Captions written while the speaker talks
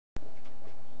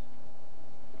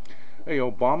Hey,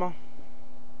 Obama,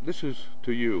 this is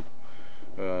to you,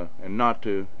 and not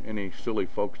to any silly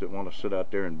folks that want to sit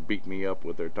out there and beat me up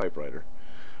with their typewriter.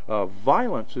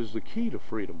 Violence is the key to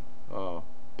freedom,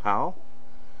 pal.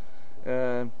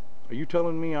 Are you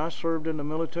telling me I served in the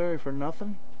military for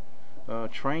nothing?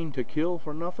 Trained to kill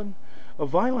for nothing?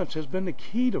 Violence has been the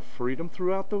key to freedom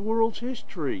throughout the world's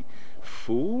history,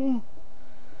 fool.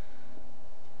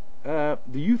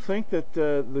 Do you think that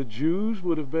the Jews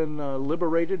would have been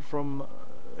liberated from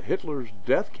Hitler's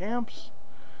death camps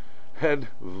had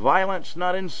violence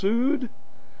not ensued?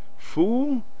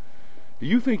 Fool! Do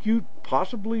you think you'd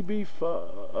possibly be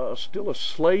still a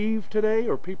slave today,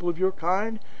 or people of your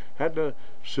kind, had the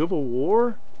Civil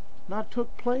War not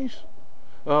took place?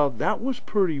 That was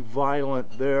pretty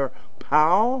violent there,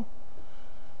 pal.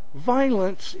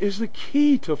 Violence is the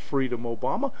key to freedom,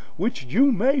 Obama, which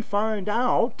you may find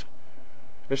out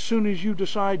as soon as you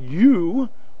decide you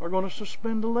are going to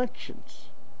suspend elections.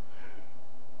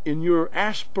 In your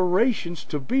aspirations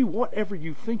to be whatever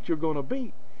you think you're going to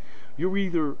be, you're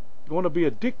either going to be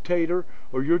a dictator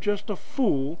or you're just a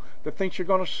fool that thinks you're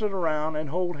going to sit around and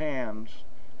hold hands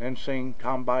and sing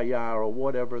Kumbaya or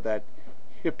whatever that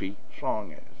hippie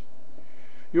song is.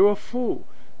 You're a fool.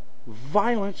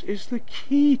 Violence is the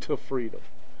key to freedom.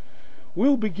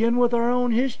 We'll begin with our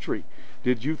own history.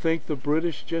 Did you think the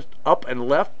British just up and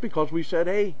left because we said,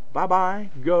 hey, bye-bye,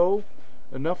 go,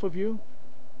 enough of you?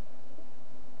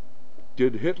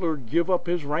 Did Hitler give up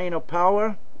his reign of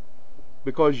power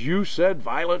because you said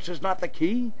violence is not the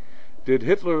key?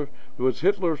 Was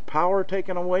Hitler's power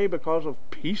taken away because of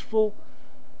peaceful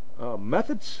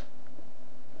methods?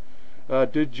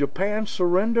 Did Japan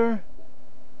surrender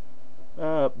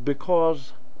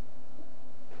because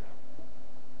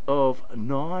of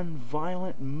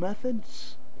non-violent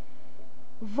methods?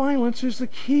 Violence is the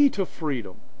key to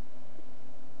freedom.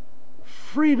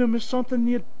 Freedom is something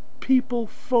that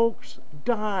folks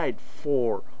died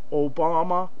for,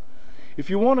 Obama. If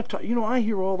you want to, I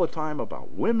hear all the time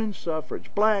about women's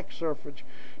suffrage, black suffrage,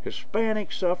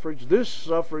 Hispanic suffrage, this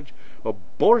suffrage,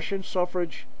 abortion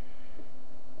suffrage.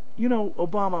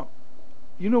 Obama,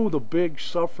 the big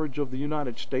suffrage of the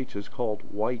United States is called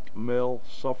white male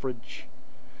suffrage.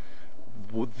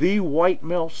 The white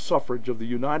male suffrage of the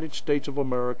United States of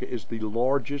America is the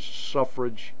largest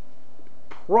suffrage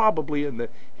probably in the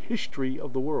history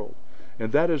of the world.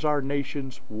 And that is our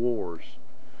nation's wars.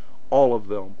 All of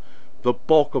them, the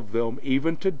bulk of them,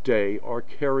 even today, are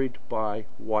carried by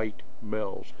white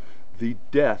males. The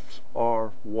deaths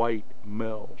are white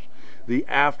males. The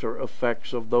after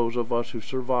effects of those of us who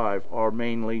survive are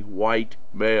mainly white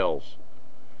males.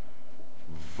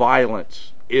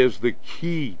 Violence is the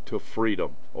key to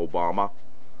freedom, Obama.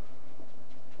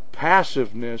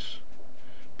 Passiveness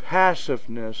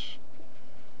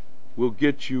will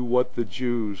get you what the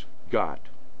Jews got.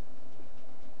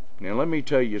 Now let me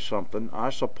tell you something. I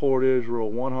support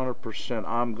Israel 100%.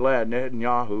 I'm glad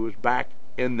Netanyahu is back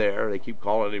in there. They keep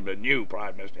calling him the new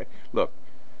prime minister. Look,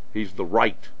 he's the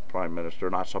right prime minister,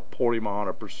 and I support him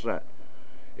 100%,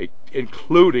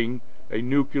 including a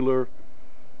nuclear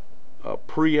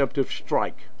preemptive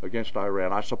strike against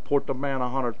Iran. I support the man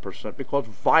 100% because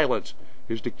violence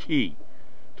is the key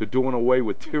to doing away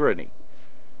with tyranny.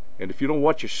 And if you don't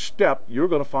watch your step, you're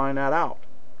going to find that out,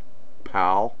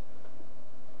 pal.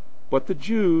 But the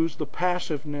Jews, the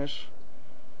passiveness,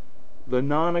 the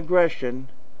non-aggression,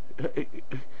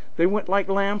 they went like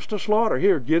lambs to slaughter.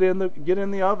 Here, get in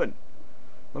the oven.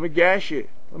 Let me gas you.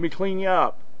 Let me clean you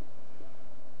up.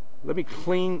 Let me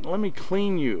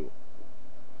clean you.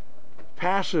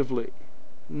 Passively.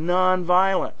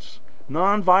 Non-violence.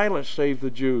 Non-violence saved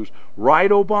the Jews. Right,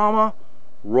 Obama?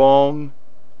 Wrong.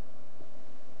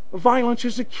 Violence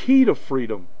is the key to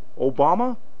freedom,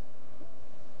 Obama.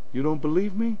 You don't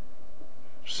believe me?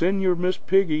 Send your Miss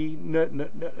Piggy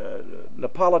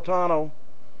Napolitano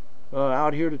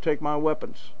out here to take my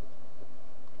weapons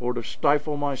or to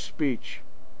stifle my speech.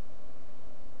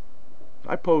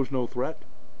 I pose no threat.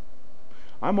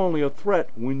 I'm only a threat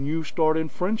when you start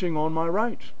infringing on my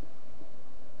rights.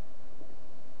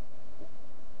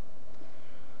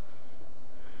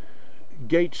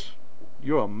 Gates,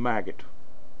 you're a maggot.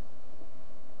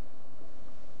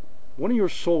 One of your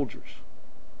soldiers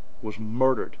was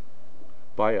murdered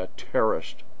by a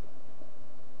terrorist,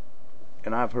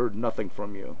 and I've heard nothing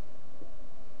from you.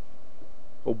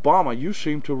 Obama, you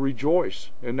seem to rejoice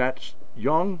in that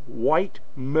young white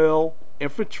male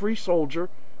infantry soldier.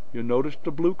 You notice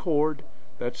the blue cord?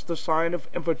 That's the sign of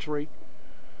infantry.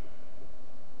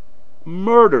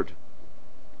 Murdered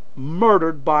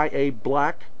by a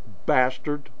black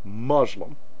bastard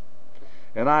Muslim.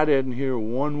 And I didn't hear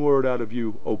one word out of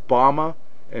you, Obama,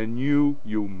 and you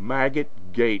maggot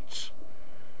Gates.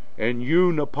 And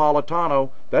you,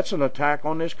 Napolitano, that's an attack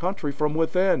on this country from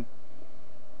within.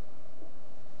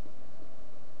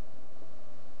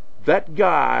 That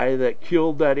guy that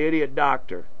killed that idiot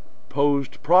doctor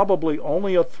posed probably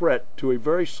only a threat to a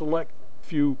very select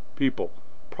few people.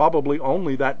 Probably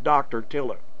only that doctor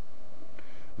killer.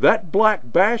 That black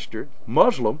bastard,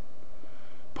 Muslim,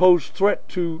 posed threat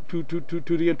to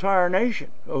the entire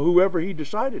nation, whoever he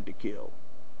decided to kill.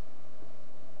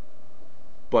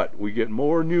 But we get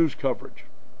more news coverage.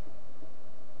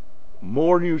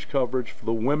 More news coverage for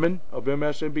the women of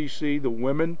MSNBC, the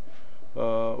women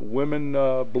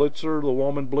Blitzer, the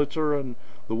woman Blitzer, and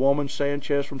the woman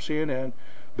Sanchez from CNN.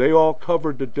 They all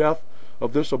covered the death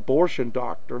of this abortion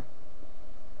doctor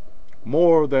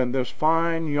more than this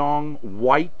fine young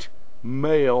white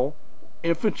male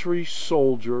infantry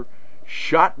soldier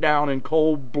shot down in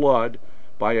cold blood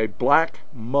by a black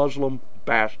Muslim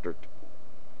bastard.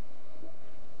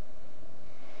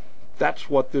 That's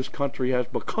what this country has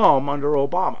become under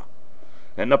Obama.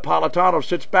 And Napolitano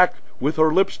sits back with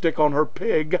her lipstick on her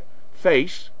pig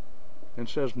face and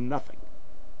says nothing.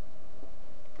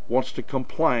 Wants to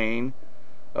complain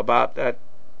about that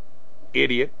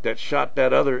idiot that shot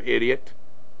that other idiot.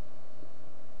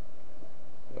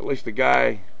 At least the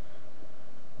guy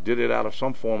did it out of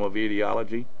some form of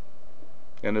ideology.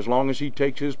 And as long as he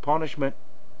takes his punishment,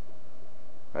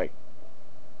 hey,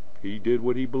 he did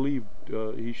what he believed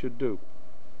he should do.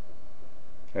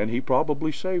 And he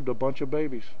probably saved a bunch of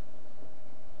babies.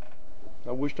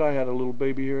 I wished I had a little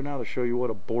baby here now to show you what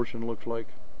abortion looks like.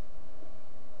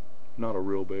 Not a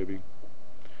real baby.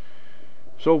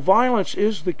 So violence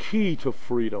is the key to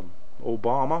freedom,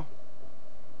 Obama.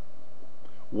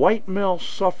 White male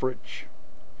suffrage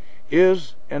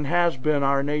is and has been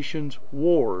our nation's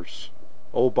wars,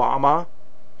 Obama.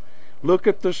 Look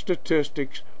at the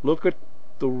statistics. Look at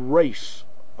the race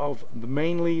of the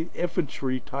mainly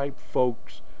infantry type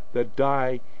folks that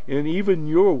die in even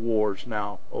your wars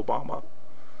now, Obama.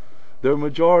 They're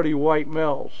majority white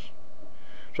males.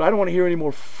 So I don't want to hear any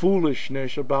more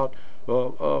foolishness about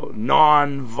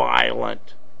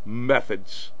non-violent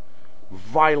methods.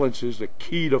 Violence is the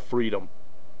key to freedom.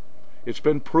 It's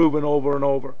been proven over and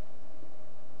over.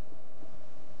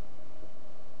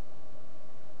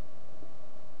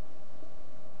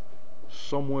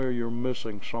 Somewhere you're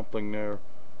missing something there,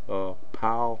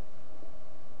 pal.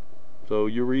 So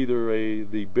you're either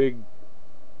the big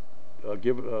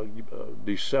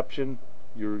deception,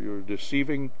 you're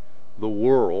deceiving the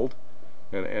world,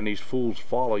 and these fools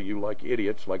follow you like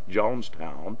idiots, like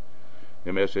Jonestown,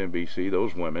 MSNBC,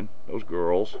 those women, those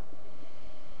girls.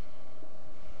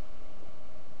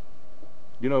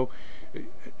 You know,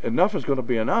 enough is going to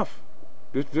be enough.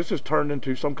 This has turned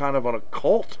into some kind of an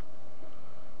occult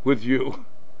with you.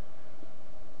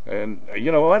 And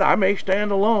you know what? I may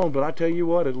stand alone, but I tell you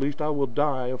what, at least I will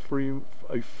die a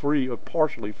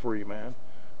partially free man.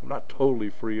 I'm not totally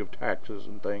free of taxes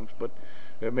and things, but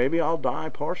maybe I'll die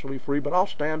partially free, but I'll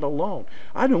stand alone.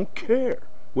 I don't care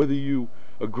whether you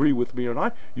agree with me or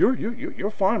not.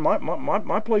 You're fine.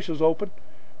 My place is open.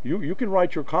 You can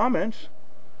write your comments.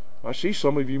 I see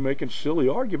some of you making silly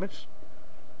arguments.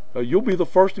 You'll be the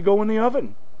first to go in the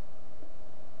oven.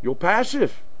 You're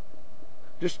passive.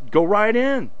 Just go right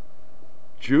in.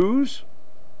 Jews,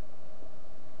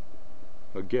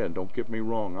 again, don't get me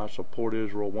wrong, I support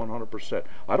Israel 100%.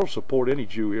 I don't support any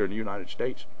Jew here in the United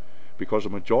States because the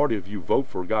majority of you vote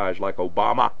for guys like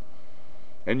Obama.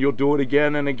 And you'll do it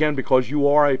again and again because you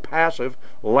are a passive,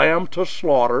 lamb to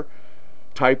slaughter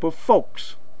type of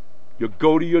folks. You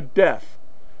go to your death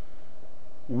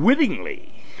wittingly.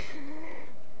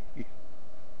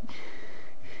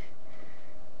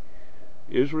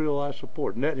 Israel I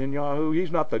support. Netanyahu,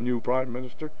 he's not the new prime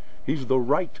minister. He's the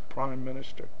right prime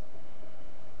minister.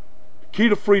 Key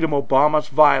to freedom, Obama's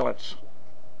violence.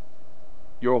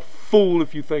 You're a fool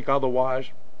if you think otherwise.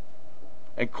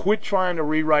 And quit trying to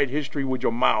rewrite history with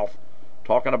your mouth,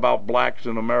 talking about blacks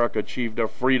in America achieved their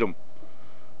freedom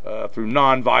through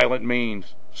non-violent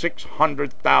means.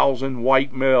 600,000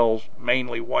 white males,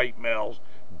 mainly white males,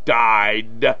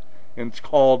 died. And it's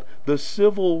called the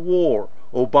Civil War,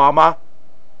 Obama.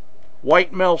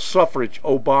 White male suffrage,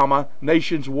 Obama.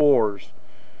 Nations' wars.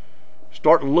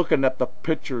 Start looking at the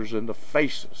pictures and the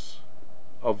faces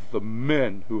of the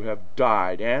men who have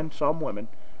died, and some women,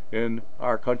 in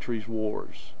our country's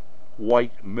wars.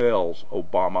 White males,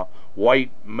 Obama. White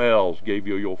males gave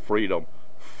you your freedom,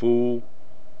 fool.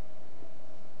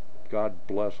 God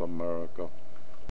bless America.